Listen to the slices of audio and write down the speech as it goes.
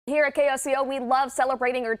Here at KOCO, we love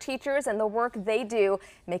celebrating our teachers and the work they do,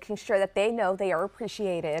 making sure that they know they are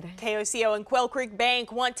appreciated. KOCO and Quail Creek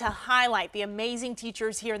Bank want to highlight the amazing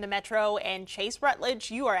teachers here in the Metro. And Chase Rutledge,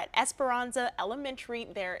 you are at Esperanza Elementary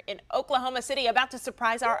there in Oklahoma City, about to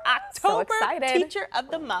surprise our October Teacher of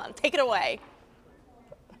the Month. Take it away.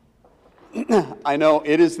 I know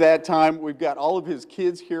it is that time. We've got all of his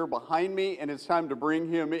kids here behind me, and it's time to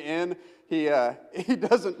bring him in. He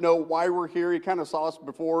doesn't know why we're here. He kind of saw us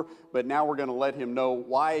before, but now we're going to let him know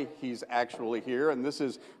why he's actually here. And this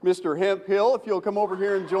is Mr. Hemphill. If you'll come over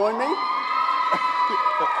here and join me.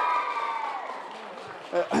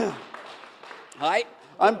 Hi,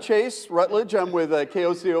 I'm Chase Rutledge. I'm with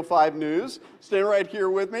KOCO 5 News. Stand right here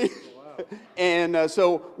with me. And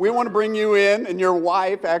so we want to bring you in, and your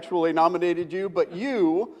wife actually nominated you, but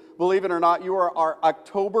you, believe it or not, you are our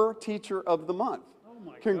October Teacher of the Month. Oh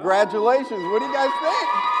my Congratulations. God. What do you guys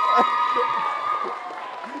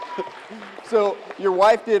think? So your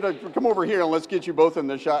wife did, come over here and let's get you both in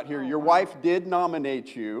the shot here. Your wife did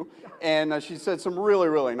nominate you, and she said some really,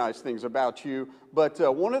 really nice things about you. But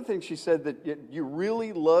one of the things she said that you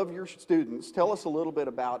really love your students. Tell us a little bit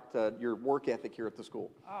about your work ethic here at the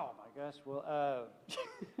school. Oh my gosh, well,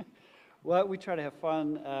 well, we try to have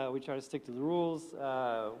fun. We try to stick to the rules.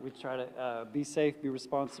 We try to be safe, be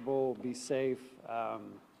responsible, be safe,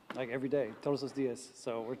 like every day, todos los días.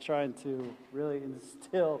 So we're trying to really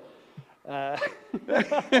instill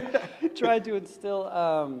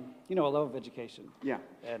you know, a love of education. Yeah.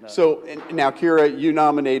 And, and now, Kira, you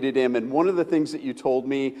nominated him, and one of the things that you told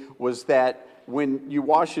me was that when you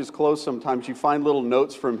wash his clothes, sometimes you find little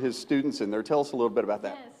notes from his students in there. Tell us a little bit about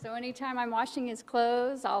that. Yes, so anytime I'm washing his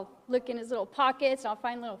clothes, I'll look in his little pockets, and I'll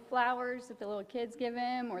find little flowers that the little kids give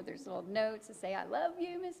him, or there's little notes that say, "I love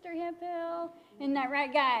you, Mr. Hemphill." Isn't that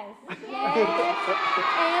right, guys? Yes.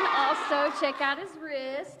 And also check out his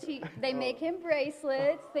wrist. They make him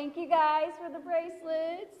bracelets. Thank you guys for the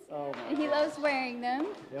bracelets. Oh, and he loves wearing them.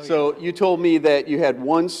 So you told me that you had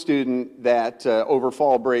one student that over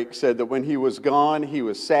fall break said that when he was gone, he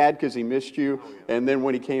was sad because he missed you, and then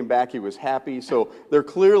when he came back, he was happy. So they're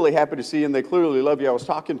clearly happy to see you, and they clearly love you. I was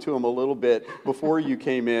talking to him a little bit before you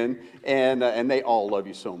came in, and they all love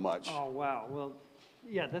you so much. Oh, wow. Well,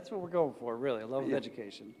 yeah, that's what we're going for, really, a love of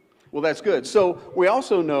education. Well, that's good. So we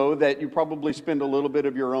also know that you probably spend a little bit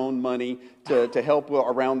of your own money to help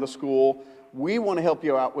around the school. We want to help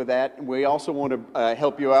you out with that, and we also want to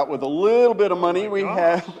help you out with a little bit of money. We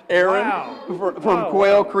have Erin from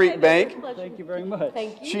Quail Creek Bank. Thank you very much.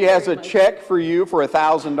 Thank you. She has a check for you for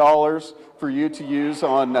 $1,000 for you to use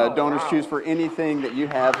on Donors Choose for anything that you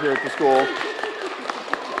have here at the school.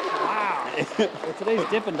 Wow. Well, today's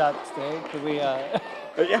Dippin' Dots Day. Could we...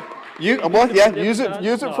 use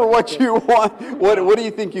it for what you want. What do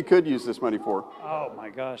you think you could use this money for? Oh my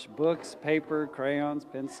gosh, books, paper, crayons,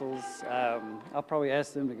 pencils. I'll probably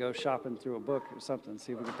ask them to go shopping through a book or something,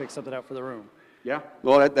 see if we can pick something out for the room. Yeah.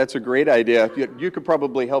 Well, that's a great idea. You could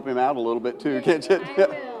probably help him out a little bit too, can't you?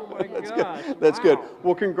 That's good. That's good.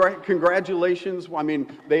 Well, congratulations. I mean,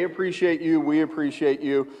 they appreciate you. We appreciate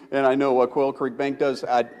you. And I know what Quail Creek Bank does.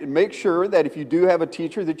 Make sure that if you do have a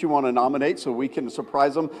teacher that you want to nominate so we can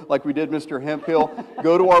surprise them like we did Mr. Hemphill,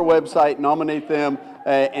 go to our website, nominate them,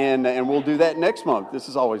 and we'll do that next month. This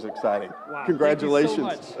is always exciting. Wow. Congratulations.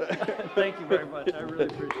 Thank you so much. Thank you very much. I really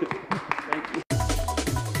appreciate it. Thank you.